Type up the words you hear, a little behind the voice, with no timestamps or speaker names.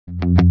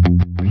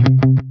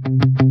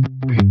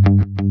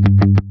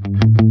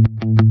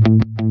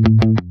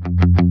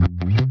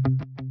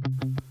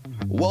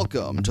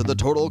Welcome to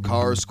the Total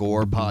Car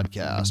Score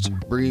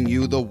podcast, bringing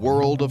you the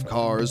world of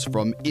cars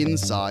from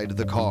inside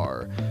the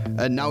car.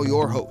 And now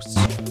your hosts,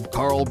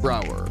 Carl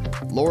Brower,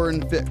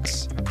 Lauren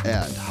Fix,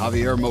 and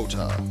Javier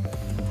Mota.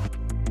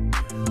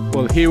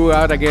 Well, here we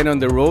are again on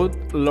the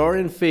road.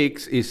 Lauren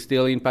Fix is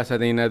still in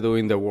Pasadena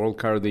doing the World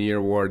Car of the Year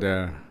Award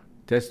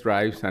test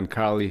drives, and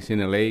Carl is in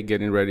LA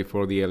getting ready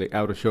for the LA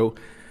Auto Show.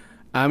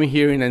 I'm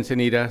here in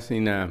Encinitas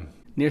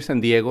near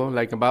San Diego,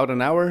 like about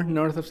an hour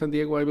north of San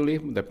Diego, I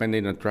believe,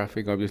 depending on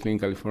traffic, obviously, in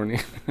California.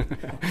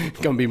 It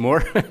can be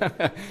more.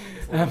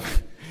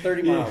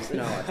 30 miles an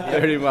hour.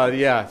 30 miles,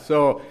 yeah.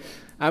 So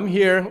I'm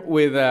here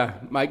with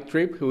Mike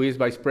Tripp, who is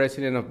Vice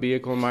President of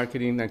Vehicle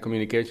Marketing and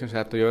Communications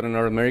at Toyota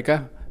North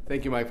America.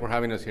 Thank you, Mike, for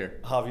having us here.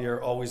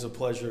 Javier, always a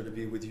pleasure to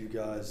be with you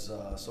guys,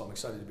 so I'm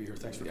excited to be here.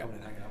 Thanks for coming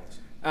and hanging out with us.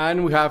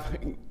 And we have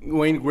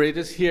Wayne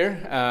Greatus here,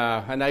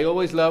 and I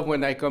always love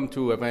when I come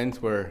to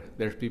events where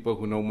there's people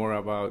who know more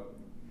about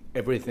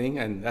everything,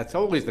 and that's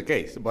always the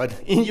case. But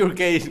in your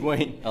case,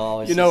 Wayne,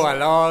 you know a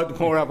lot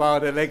more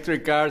about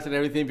electric cars and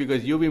everything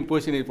because you've been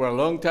pushing it for a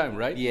long time,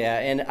 right? Yeah,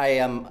 and I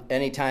am.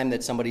 Anytime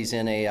that somebody's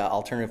in a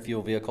alternative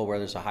fuel vehicle,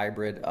 whether it's a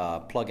hybrid,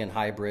 plug-in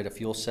hybrid, a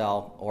fuel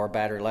cell, or a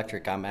battery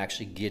electric, I'm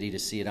actually giddy to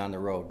see it on the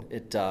road.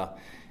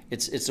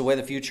 It's the way of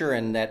the future,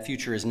 and that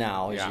future is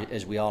now,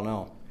 as we all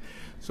know.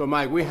 So,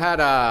 Mike, we had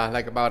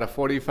about a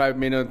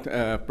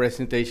 45-minute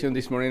presentation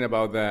this morning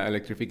about the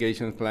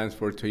electrification plans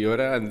for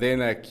Toyota, and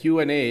then a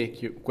Q&A,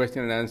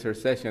 question and answer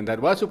session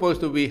that was supposed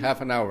to be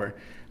half an hour,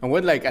 and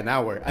went like an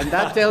hour. And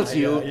that tells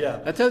you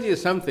that tells you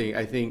something,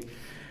 I think.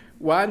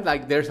 One,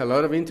 like there's a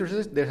lot of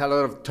interest, there's a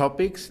lot of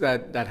topics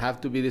that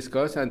have to be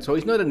discussed, and so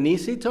it's not an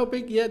easy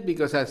topic yet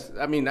because,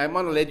 I'm going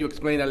to let you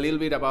explain a little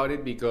bit about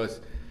it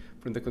because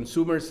from the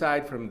consumer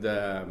side, from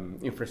the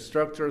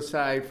infrastructure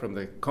side, from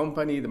the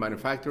company, the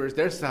manufacturers,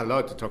 there's a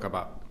lot to talk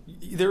about.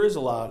 There is a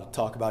lot to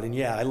talk about, and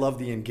I love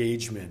the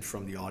engagement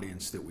from the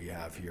audience that we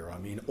have here. I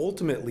mean,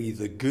 ultimately,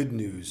 the good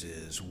news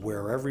is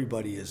where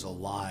everybody is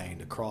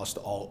aligned across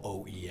all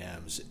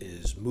OEMs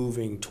is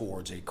moving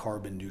towards a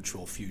carbon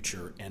neutral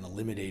future and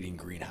eliminating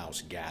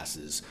greenhouse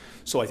gases.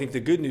 So I think the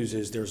good news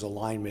is there's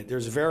alignment.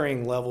 There's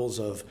varying levels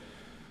of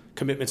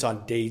commitments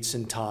on dates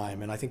and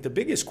time. And I think the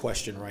biggest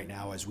question right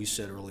now, as we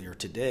said earlier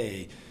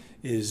today,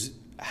 is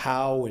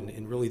how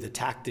and really the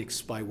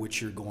tactics by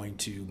which you're going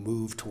to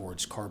move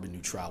towards carbon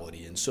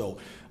neutrality. And so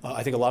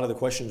I think a lot of the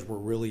questions were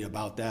really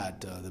about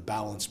that, the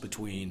balance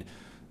between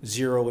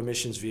zero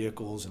emissions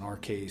vehicles, in our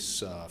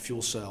case,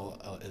 fuel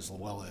cell, as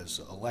well as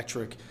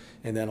electric,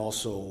 and then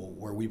also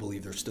where we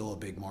believe there's still a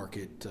big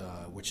market,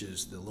 which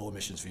is the low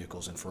emissions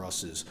vehicles, and for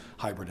us is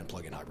hybrid and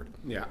plug-in hybrid.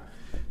 Yeah.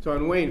 So,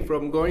 and Wayne,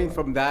 going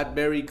from that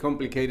very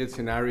complicated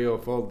scenario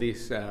of all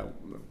these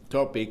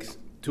topics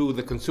to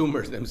the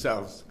consumers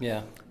themselves.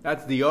 Yeah.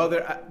 That's the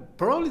other,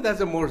 probably that's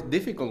the most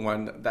difficult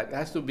one. That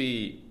has to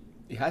be,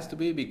 it has to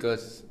be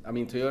because,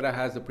 Toyota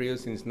has the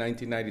Prius since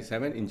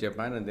 1997 in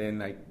Japan and then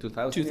like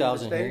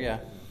 2000 here, yeah.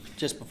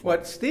 Just before.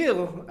 But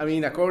still,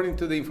 according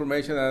to the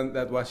information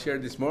that was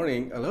shared this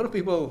morning, a lot of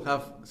people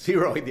have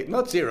zero idea,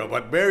 not zero,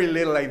 but very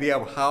little idea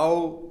of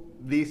how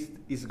this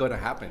is going to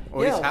happen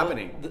or is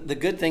happening. Well, the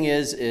good thing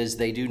is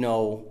they do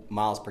know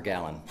miles per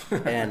gallon.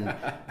 And,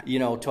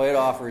 Toyota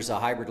offers a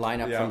hybrid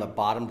lineup from the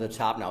bottom to the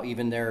top now.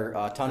 Even their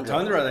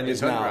Tundra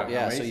is now.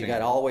 Yeah, amazing. So you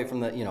got all the way from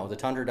the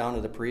Tundra down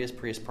to the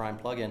Prius Prime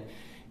plug-in.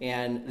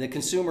 And the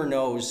consumer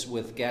knows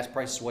with gas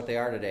prices what they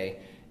are today.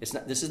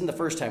 This isn't the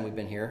first time we've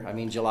been here.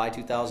 July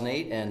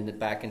 2008 and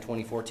back in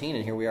 2014,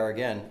 and here we are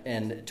again.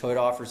 And Toyota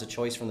offers a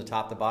choice from the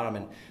top to bottom.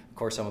 And, of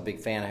course, I'm a big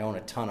fan. I own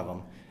a ton of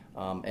them.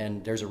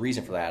 And there's a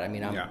reason for that.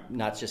 I'm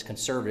not just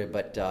conservative,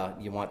 but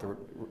you want the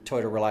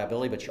Toyota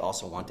reliability, but you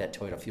also want that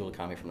Toyota fuel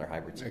economy from their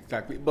hybrids.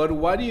 Exactly. But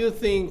why do you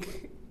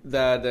think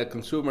that the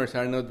consumers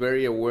are not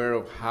very aware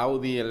of how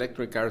the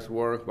electric cars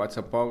work? What's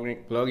a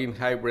plug-in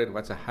hybrid?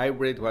 What's a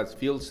hybrid? What's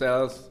fuel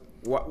cells?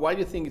 Why do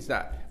you think it's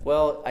that?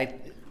 Well,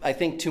 I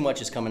think too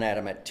much is coming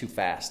at them too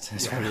fast.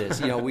 That's what it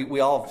is. We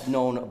all have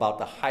known about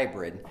the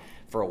hybrid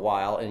for a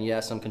while, and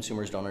yes, some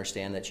consumers don't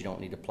understand that you don't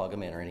need to plug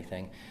them in or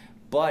anything.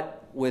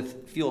 But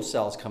with fuel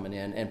cells coming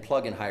in and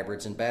plug-in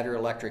hybrids and battery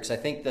electrics, I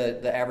think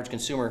the average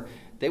consumer,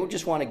 they would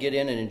just want to get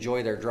in and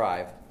enjoy their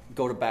drive,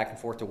 go back and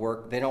forth to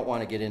work. They don't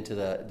want to get into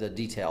the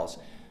details.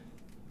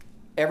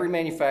 Every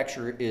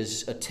manufacturer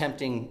is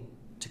attempting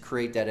to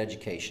create that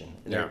education.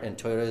 And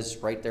Toyota is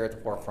right there at the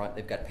forefront.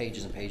 They've got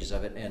pages and pages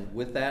of it. And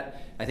with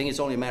that, I think it's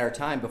only a matter of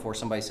time before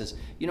somebody says,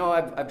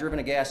 I've driven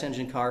a gas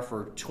engine car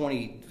for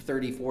 20,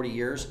 30, 40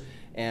 years,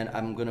 and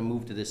I'm going to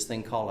move to this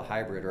thing called a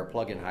hybrid or a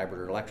plug-in hybrid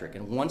or electric.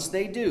 And once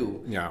they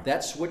do,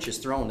 that switch is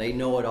thrown. They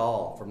know it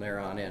all from there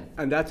on in.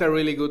 And that's a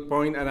really good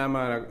point, and I'm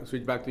going to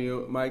switch back to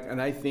you, Mike.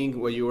 And I think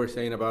what you were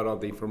saying about all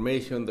the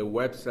information, the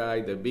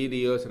website, the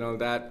videos and all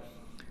that,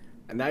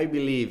 and I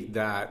believe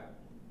that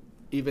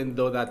even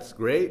though that's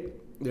great,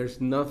 there's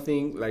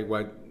nothing like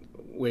what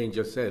Wayne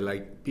just said.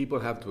 Like, people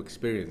have to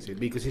experience it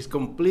because it's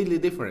completely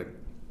different.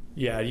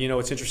 Yeah,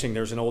 it's interesting.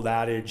 There's an old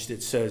adage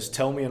that says,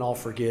 tell me and I'll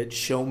forget,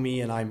 show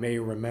me and I may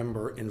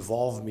remember,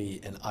 involve me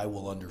and I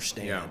will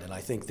understand. Yeah. And I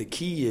think the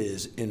key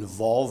is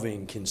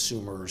involving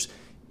consumers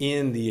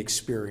in the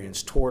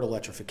experience toward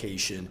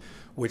electrification,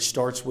 which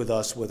starts with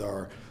us with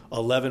our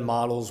 11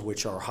 models,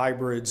 which are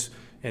hybrids,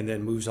 and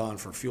then moves on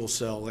for fuel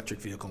cell, electric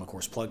vehicle, and of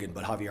course plug-in.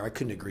 But Javier, I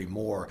couldn't agree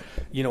more.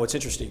 It's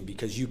interesting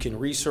because you can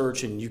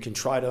research and you can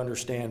try to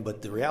understand,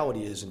 but the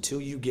reality is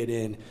until you get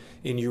in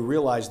and you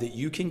realize that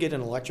you can get an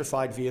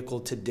electrified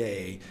vehicle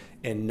today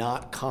and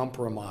not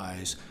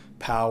compromise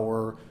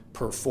power,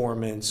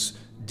 performance,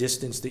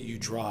 distance that you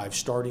drive,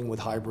 starting with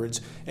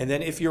hybrids. And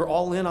then if you're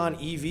all in on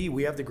EV,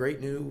 we have the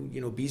great new,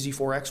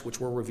 BZ4X, which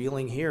we're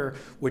revealing here,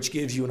 which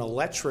gives you an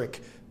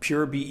electric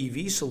pure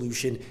BEV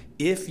solution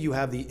if you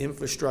have the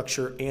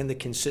infrastructure and the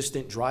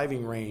consistent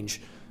driving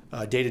range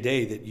day to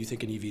day that you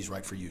think an EV is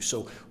right for you.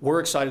 So we're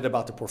excited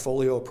about the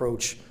portfolio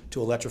approach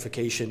to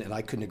electrification, and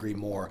I couldn't agree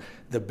more.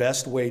 The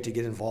best way to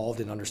get involved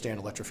and understand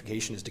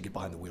electrification is to get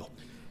behind the wheel.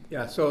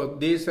 Yeah, so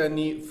this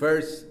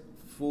first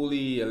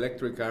fully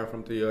electric car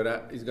from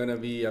Toyota is going to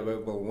be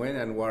available when,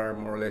 and what are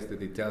more or less the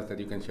details that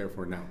you can share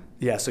for now?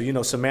 Yeah,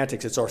 so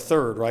semantics, it's our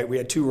third, right? We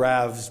had 2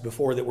 RAVs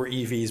before that were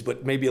EVs,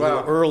 but maybe a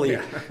little early.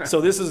 Yeah. So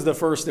this is the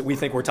first that we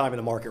think we're timing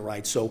the market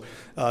right. So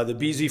the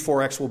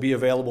BZ4X will be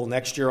available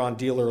next year on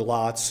dealer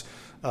lots.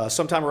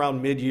 Sometime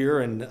around mid-year,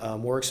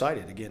 and we're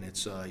excited. Again,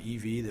 it's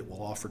EV that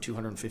will offer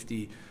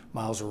 250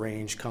 miles of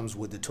range, comes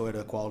with the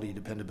Toyota quality,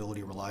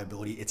 dependability,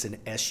 reliability. It's an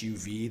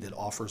SUV that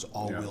offers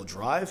all-wheel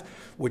drive,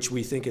 which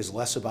we think is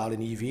less about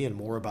an EV and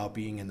more about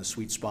being in the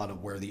sweet spot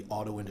of where the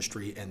auto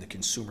industry and the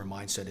consumer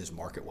mindset is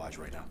market-wise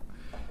right now.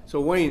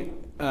 So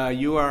Wayne,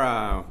 you are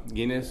a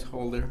Guinness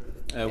holder,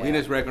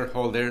 Guinness record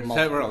holder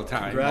several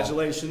times.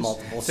 Congratulations.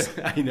 Multiples.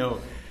 I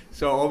know.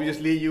 So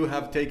obviously you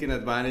have taken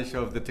advantage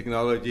of the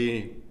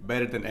technology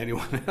better than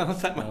anyone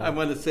else, I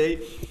want to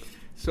say.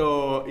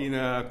 So in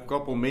a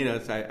couple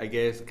minutes, I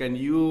guess, can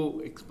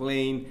you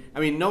explain? I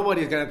mean,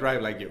 nobody's going to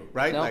drive like you,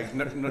 right? No. Like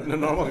no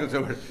normal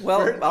consumer.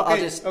 Well, First, I'll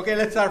just... Okay,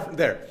 let's start from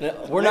there.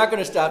 No, we're not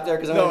going to stop there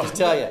because I'm going to just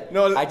tell you.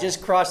 No. I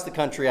just crossed the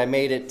country. I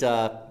made it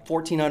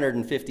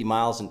 1,450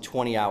 miles in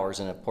 20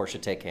 hours in a Porsche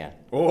Taycan.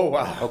 Oh,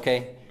 wow.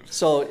 Okay?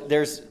 So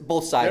there's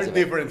both sides of it.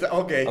 There's difference.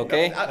 Okay.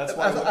 Okay? That's As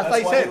why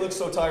I said, you look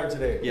so tired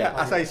today. Yeah,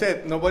 as I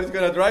said, nobody's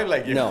going to drive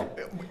like you. No.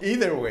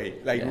 Either way,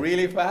 like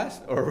really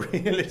fast or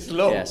really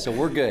slow. Yeah, so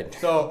we're good.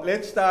 So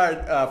let's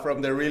start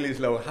from the really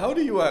slow. How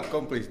do you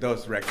accomplish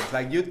those records?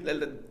 Like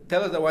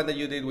tell us the one that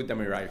you did with the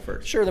Mirai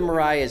first. Sure, the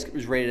Mirai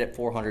is rated at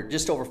 400,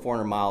 just over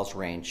 400 miles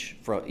range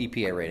for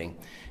EPA rating.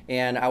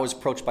 And I was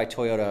approached by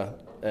Toyota,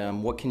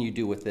 what can you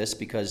do with this?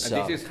 Because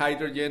and this is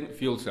hydrogen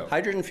fuel cell.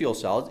 Hydrogen fuel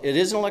cell. It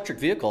is an electric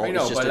vehicle. I know,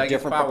 it's just but a like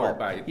different it's powered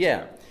propulsion. by it.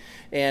 Yeah.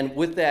 And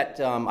with that,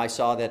 I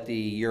saw that the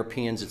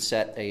Europeans had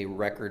set a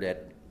record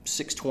at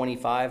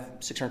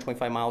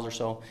 625 miles or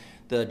so.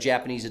 The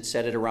Japanese had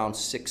set it around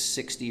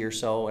 660 or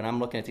so. And I'm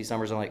looking at these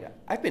numbers. I'm like,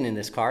 I've been in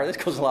this car. This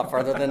goes a lot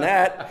farther than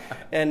that.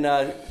 And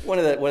one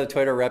of the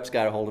Toyota reps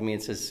got a hold of me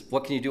and says,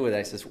 "What can you do with it?"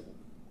 I says,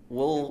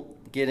 "We'll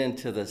get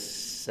into the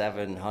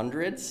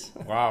 700s."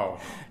 Wow.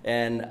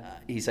 And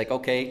he's like,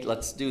 "Okay,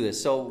 let's do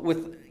this." So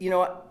with,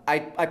 I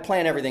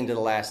plan everything to the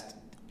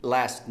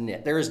last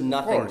nit. There is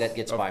nothing that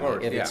gets by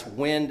me. If it's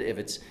wind, if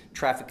it's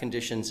traffic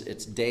conditions,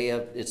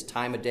 it's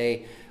time of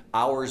day,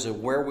 hours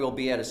of where we'll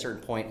be at a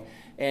certain point.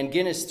 And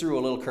Guinness threw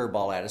a little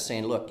curveball at us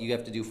saying, look, you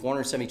have to do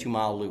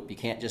 472-mile loop. You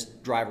can't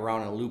just drive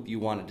around in a loop you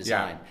want to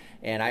design.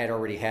 Yeah. And I had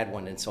already had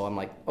one, and so I'm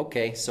like,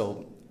 okay,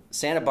 so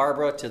Santa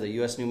Barbara to the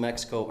U.S.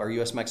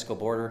 Mexico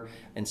border,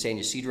 and San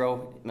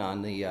Ysidro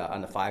on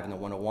the 5 and the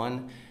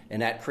 101,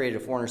 and that created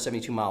a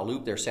 472-mile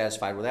loop. They're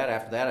satisfied with that.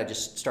 After that, I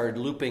just started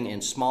looping in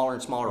smaller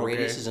and smaller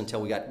radiuses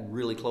until we got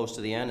really close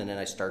to the end, and then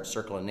I started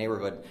circling the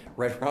neighborhood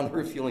right around the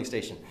refueling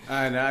station.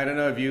 And I don't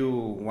know if you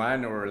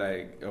want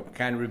or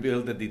can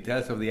reveal the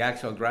details of the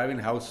actual driving.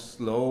 How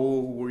slow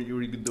were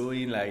you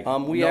doing? Like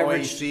we no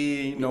averaged,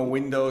 AC, no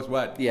windows,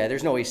 what? Yeah,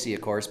 there's no AC, of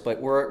course, but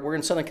we're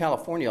in Southern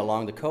California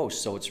along the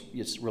coast, so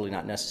it's really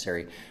not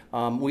necessary.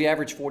 We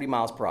average 40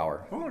 miles per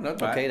hour. Oh, not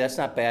bad. Okay, that's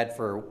not bad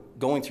for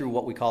going through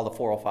what we call the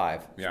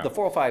 405. Yeah. The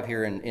 405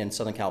 here in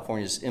Southern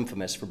California is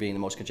infamous for being the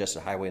most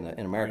congested highway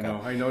in America.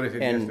 I noticed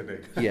it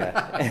yesterday.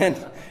 Yeah,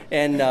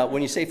 and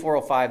when you say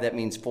 405, that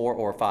means 4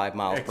 or 5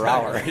 miles per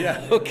hour.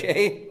 Yeah.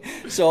 Okay,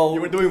 so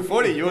you were doing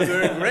 40. You were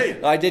doing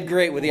great. I did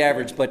great with the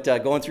average, but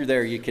going through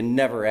there, you can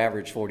never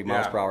average 40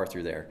 miles per hour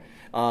through there.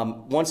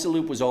 Once the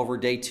loop was over,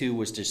 day 2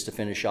 was just to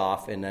finish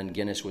off, and then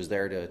Guinness was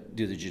there to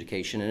do the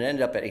adjudication, and it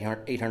ended up at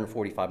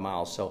 845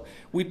 miles. So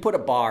we put a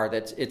bar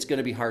that it's going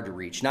to be hard to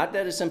reach. Not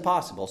that it's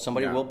impossible.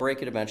 Somebody will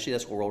break it eventually.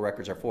 That's what world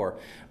records are for.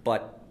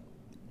 But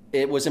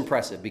it was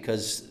impressive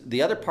because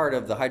the other part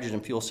of the hydrogen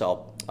fuel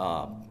cell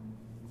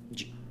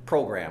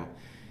program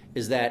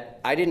is that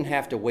I didn't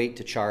have to wait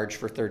to charge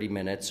for 30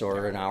 minutes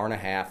or an hour and a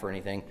half or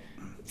anything.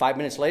 5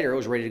 minutes later, it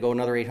was ready to go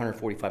another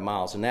 845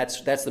 miles. And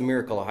that's the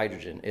miracle of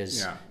hydrogen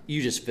is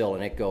you just fill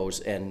and it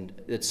goes. And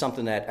it's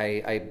something that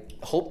I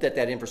hope that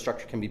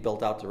infrastructure can be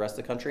built out to the rest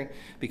of the country,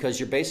 because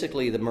you're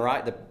basically the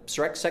Mirai, the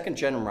second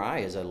gen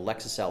Mirai is a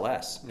Lexus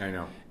LS. I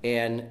know.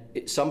 And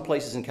some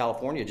places in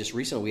California, just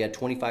recently, we had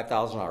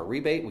 $25,000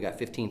 rebate. We got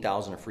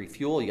 $15,000 of free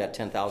fuel. You got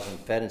 $10,000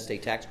 Fed and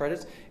state tax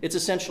credits. It's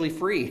essentially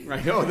free.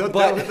 I know. Don't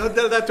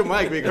tell that to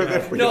Mike,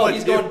 because no,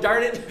 he's going,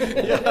 darn it.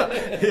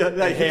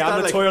 Like, hey,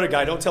 I'm the Toyota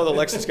guy. Don't tell the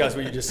Lexus guys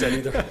what you just said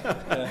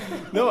either.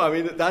 No, I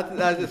mean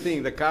that's the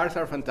thing. The cars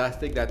are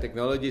fantastic. The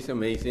technology is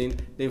amazing.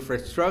 The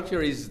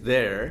infrastructure is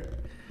there,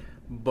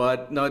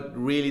 but not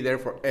really there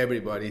for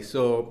everybody.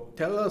 So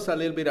tell us a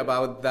little bit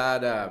about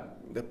that.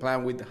 The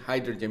plan with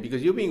hydrogen,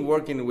 because you've been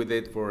working with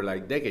it for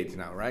like decades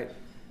now, right?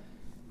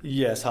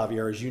 Yes,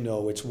 Javier, as you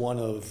know, it's one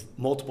of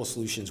multiple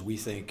solutions we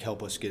think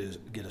help us get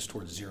us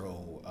towards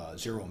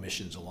zero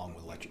emissions along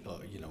with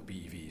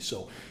BEV.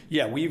 So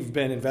yeah, we've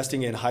been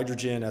investing in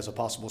hydrogen as a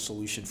possible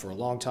solution for a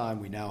long time.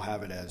 We now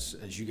have it as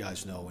you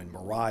guys know in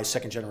Mirai,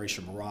 second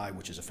generation Mirai,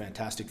 which is a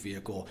fantastic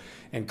vehicle.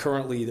 And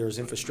currently there's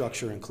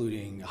infrastructure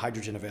including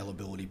hydrogen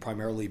availability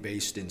primarily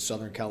based in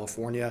Southern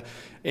California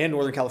and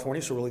Northern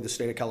California, so really the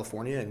state of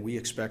California. And we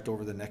expect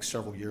over the next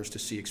several years to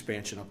see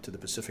expansion up to the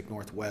Pacific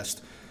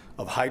Northwest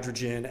of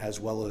hydrogen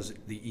as well as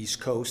the East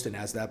Coast, and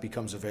as that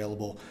becomes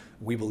available,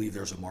 we believe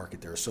there's a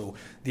market there. So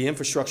the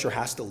infrastructure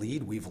has to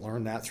lead. We've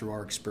learned that through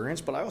our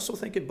experience, but I also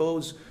think it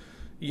bodes,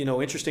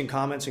 interesting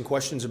comments and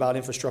questions about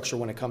infrastructure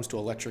when it comes to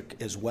electric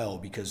as well,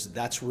 because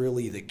that's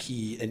really the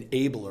key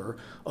enabler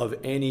of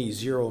any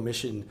zero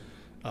emission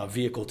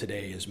vehicle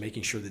today, is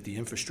making sure that the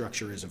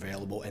infrastructure is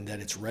available and that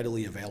it's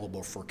readily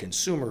available for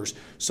consumers,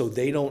 so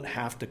they don't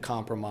have to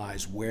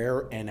compromise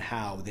where and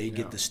how they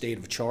get the state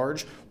of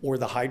charge or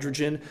the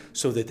hydrogen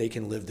so that they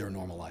can live their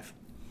normal life.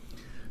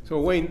 So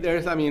Wayne,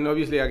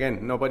 obviously,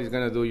 again, nobody's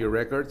going to do your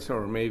records,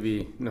 or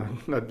maybe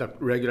not the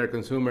regular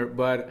consumer,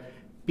 but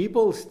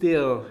people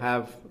still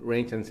have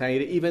range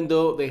anxiety, even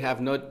though they have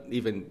not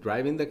even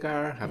driven the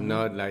car, have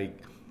not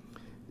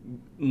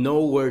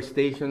know where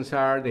stations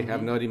are. They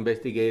have not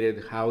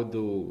investigated how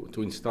to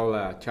install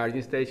a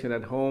charging station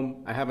at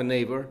home. I have a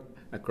neighbor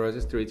across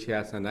the street. She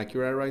has an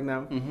Acura right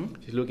now.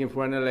 She's looking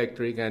for an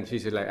electric, and she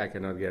said, I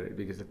cannot get it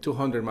because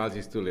 200 miles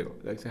is too little.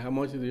 I said, how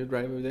much do you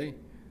drive a day?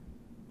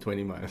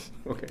 20 miles.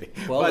 Okay.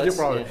 Well, that's your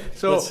problem.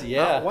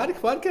 Yeah.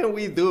 What can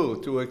we do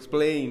to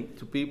explain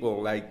to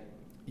people,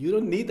 you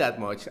don't need that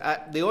much?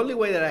 The only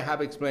way that I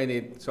have explained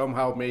it,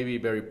 somehow maybe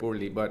very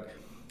poorly, but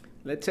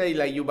let's say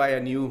you buy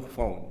a new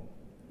phone,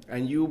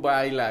 and you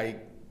buy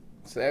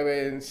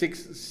 64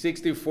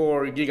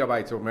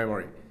 gigabytes of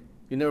memory.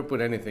 You never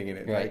put anything in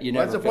it, right?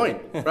 What's the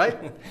point,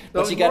 right?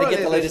 But you got to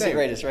get the latest and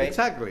greatest, right?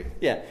 Exactly.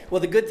 Yeah. Well,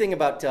 the good thing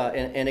about,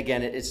 and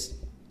again, it's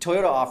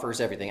Toyota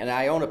offers everything. And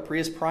I own a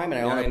Prius Prime,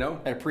 and I own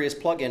a Prius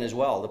plug-in as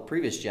well, the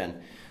previous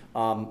gen.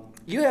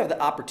 You have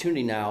the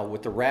opportunity now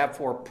with the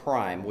RAV4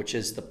 Prime, which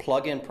is the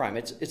plug-in Prime.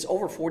 It's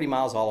over 40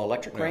 miles all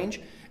electric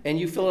range, and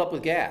you fill it up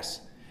with gas.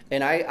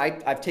 And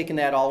I've taken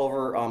that all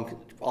over,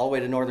 all the way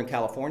to Northern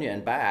California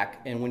and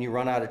back. And when you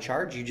run out of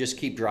charge, you just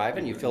keep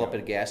driving. You fill up at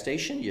a gas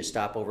station. You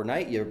stop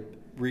overnight. You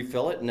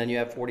refill it, and then you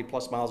have 40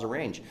 plus miles of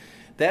range.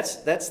 That's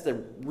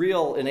the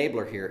real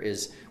enabler here.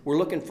 Is we're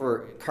looking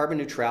for carbon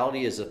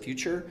neutrality as a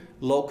future.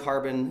 Low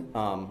carbon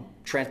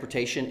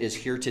transportation is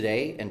here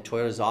today, and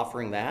Toyota's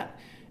offering that.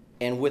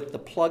 And with the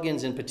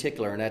plug-ins in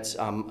particular, and that's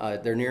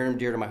they're near and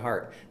dear to my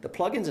heart. The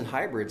plug-ins and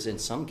hybrids, in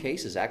some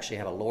cases, actually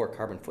have a lower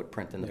carbon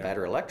footprint than the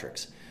battery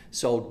electrics.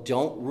 So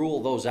don't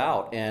rule those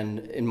out. And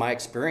in my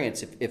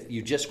experience, if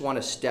you just want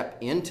to step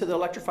into the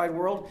electrified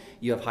world,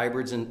 you have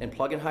hybrids and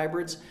plug-in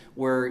hybrids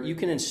where you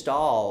can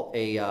install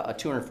a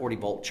 240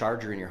 volt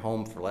charger in your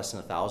home for less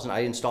than $1,000.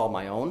 I installed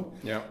my own,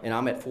 and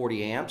I'm at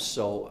 40 amps,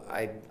 so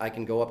I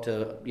can go up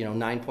to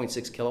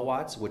 9.6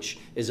 kilowatts, which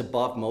is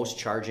above most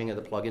charging of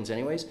the plug-ins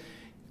anyways.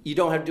 You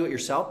don't have to do it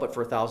yourself, but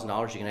for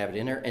 $1,000 you can have it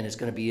in there, and it's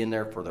going to be in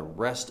there for the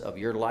rest of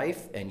your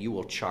life, and you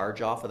will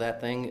charge off of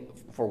that thing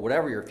for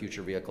whatever your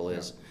future vehicle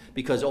is.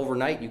 Because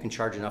overnight you can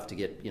charge enough to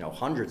get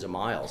hundreds of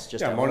miles.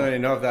 Just more than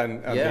enough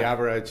than the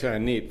average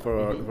need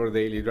for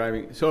daily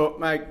driving. So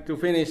Mike, to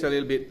finish a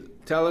little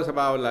bit, tell us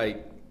about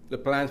the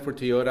plans for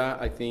Toyota.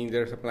 I think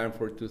there's a plan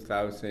for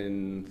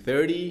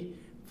 2030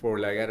 for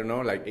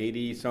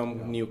 80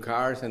 some new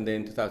cars, and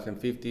then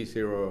 2050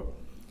 zero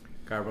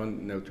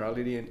carbon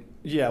neutrality.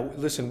 Yeah,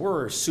 listen,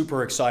 we're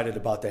super excited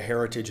about the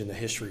heritage and the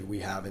history we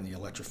have in the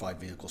electrified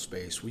vehicle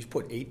space. We've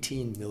put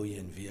 18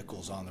 million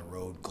vehicles on the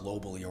road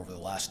globally over the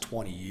last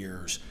 20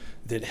 years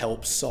that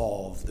help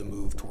solve the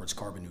move towards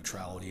carbon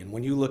neutrality. And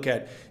when you look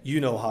at,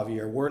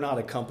 Javier, we're not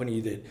a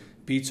company that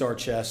beats our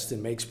chest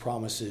and makes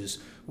promises.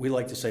 We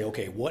like to say,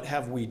 okay, what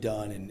have we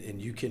done?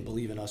 And you can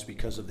believe in us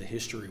because of the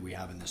history we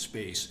have in this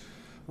space.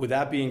 With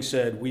that being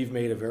said, we've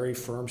made a very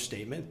firm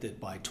statement that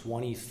by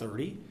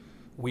 2030,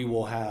 we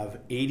will have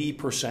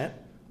 80%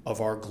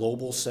 of our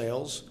global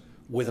sales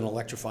with an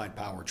electrified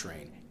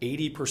powertrain.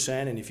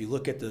 80%, and if you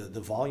look at the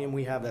volume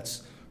we have,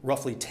 that's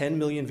roughly 10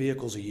 million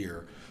vehicles a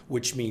year,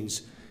 which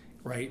means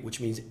right, which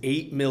means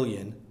 8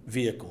 million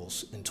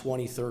vehicles in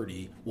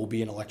 2030 will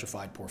be an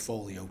electrified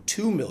portfolio.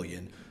 2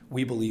 million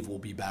we believe will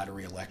be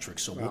battery electric.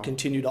 So we'll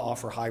continue to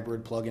offer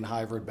hybrid, plug-in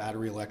hybrid,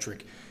 battery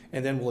electric,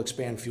 and then we'll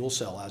expand fuel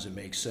cell as it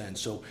makes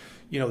sense. So,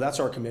 that's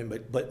our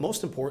commitment. But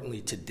most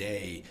importantly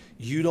today,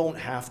 you don't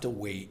have to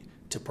wait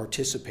to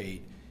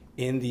participate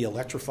in the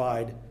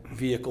electrified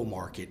vehicle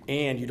market,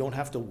 and you don't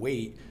have to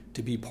wait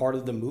to be part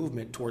of the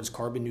movement towards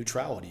carbon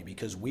neutrality,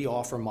 because we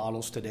offer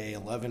models today,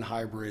 11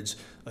 hybrids,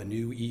 a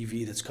new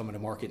EV that's coming to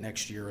market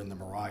next year, and the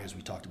Mirai, as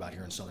we talked about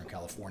here in Southern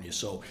California.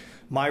 So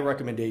my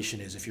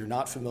recommendation is, if you're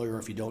not familiar or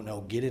if you don't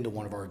know, get into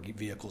one of our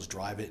vehicles,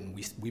 drive it, and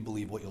we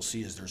believe what you'll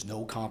see is there's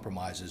no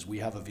compromises. We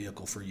have a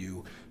vehicle for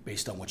you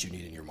based on what you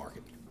need in your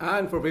market.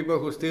 And for people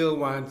who still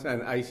want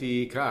an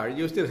ICE car,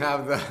 you still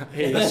have the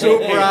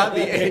Supra,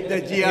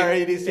 the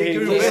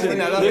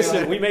GR86.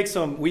 Listen,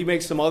 we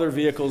make some other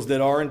vehicles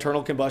that are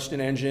internal combustion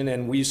engine,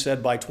 and we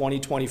said by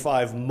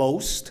 2025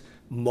 most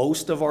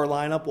of our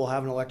lineup will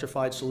have an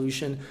electrified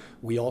solution.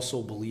 We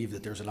also believe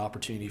that there's an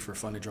opportunity for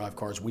fun-to-drive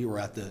cars. We were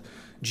at the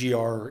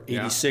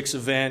GR86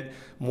 event,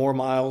 more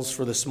miles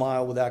for the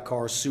smile with that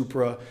car,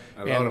 Supra.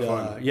 A lot of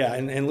fun.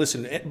 And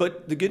listen,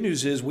 but the good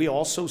news is we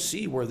also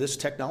see where this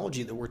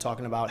technology that we're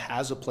talking about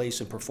has a place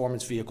in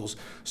performance vehicles,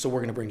 so we're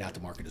going to bring that to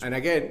market as well. And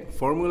again,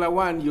 Formula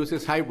One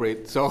uses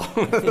hybrid, so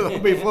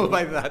don't be fooled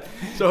by that.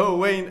 So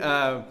Wayne,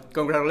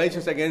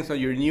 congratulations again on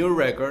your new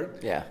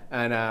record. Yeah.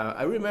 And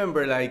I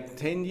remember like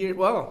 10 years,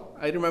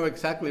 I remember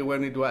exactly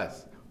when it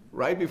was.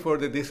 Right before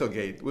the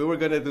Dieselgate, we were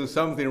going to do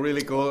something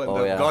really cool,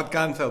 and got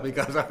canceled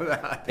because of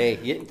that.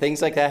 Hey,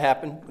 things like that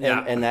happen,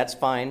 and that's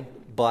fine.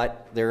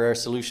 But there are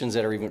solutions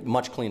that are even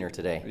much cleaner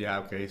today.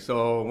 Yeah. Okay.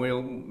 So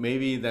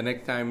maybe the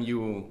next time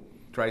you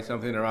try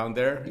something around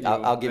there,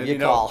 I'll give you a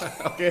call.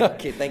 Okay.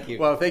 Okay. Thank you.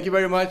 Well, thank you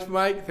very much,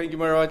 Mike. Thank you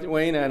very much,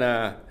 Wayne,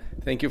 and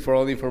thank you for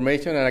all the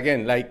information. And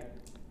again,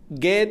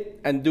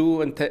 get and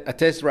do a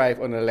test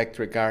drive on an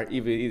electric car,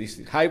 if it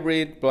is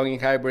hybrid, plug-in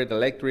hybrid,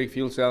 electric,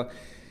 fuel cell.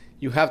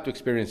 You have to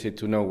experience it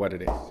to know what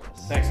it is.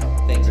 Thanks.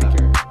 Thanks.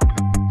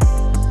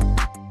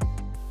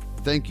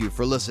 Thank you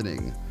for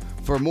listening.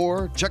 For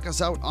more, check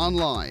us out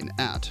online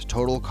at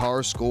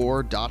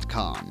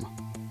totalcarscore.com.